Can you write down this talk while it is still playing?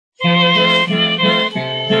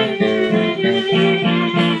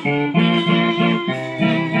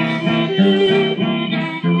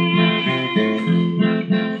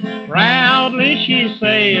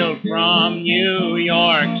from New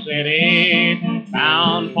York City,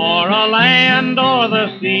 bound for a land o'er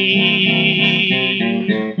the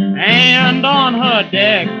sea. And on her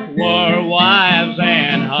deck were wives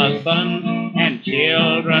and husbands, and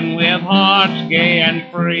children with hearts gay and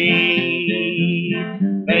free.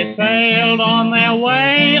 They sailed on their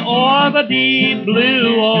way o'er the deep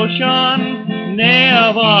blue ocean,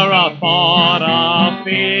 never a thought of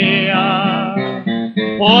fear.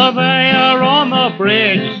 For there on the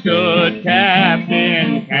bridge stood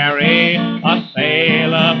Captain Carey, a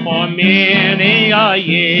sailor for many a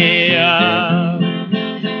year.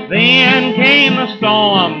 Then came the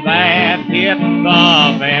storm that hit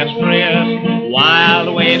the Vestris,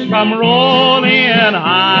 wild waves come rolling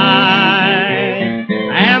high,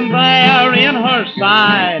 and there in her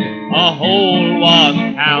side a hole was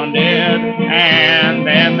pounded, and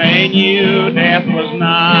then they knew death was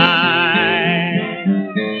nigh.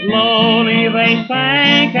 Slowly they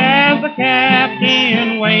sank as the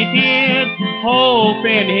captain waited,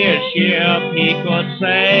 hoping his ship he could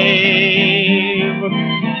save.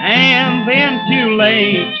 And then too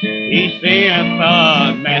late he sent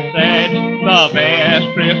the message, the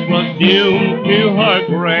Vestris was doomed to her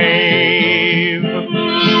grave.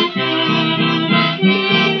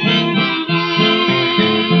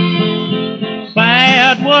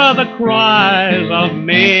 Sad were the cries of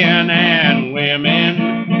men and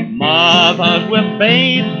women, mothers with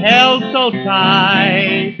babes held so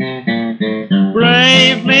tight.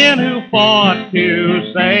 Brave men who fought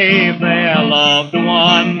to save their loved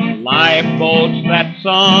ones, lifeboats that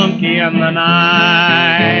sunk in the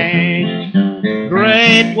night.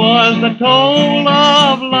 Great was the toll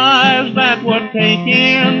of lives that were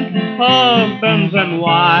taken, husbands and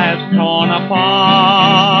wives torn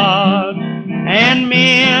apart, and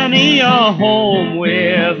many a home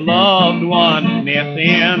with loved ones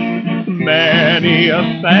missing, many a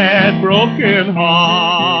sad broken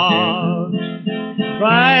heart.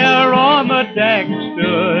 There on the deck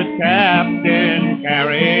stood Captain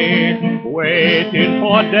Carey, waiting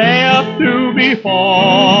for death to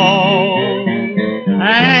befall.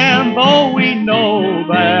 And though we know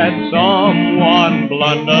that someone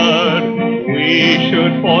blundered, we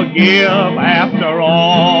should forgive after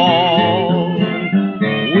all.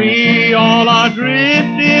 We all are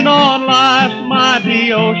drifting on life's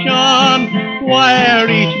mighty ocean, where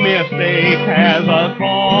each mistake has a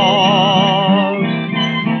cause.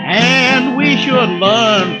 And we should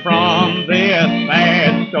learn from this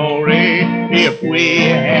sad story. If we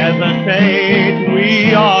hesitate,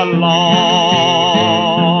 we are lost.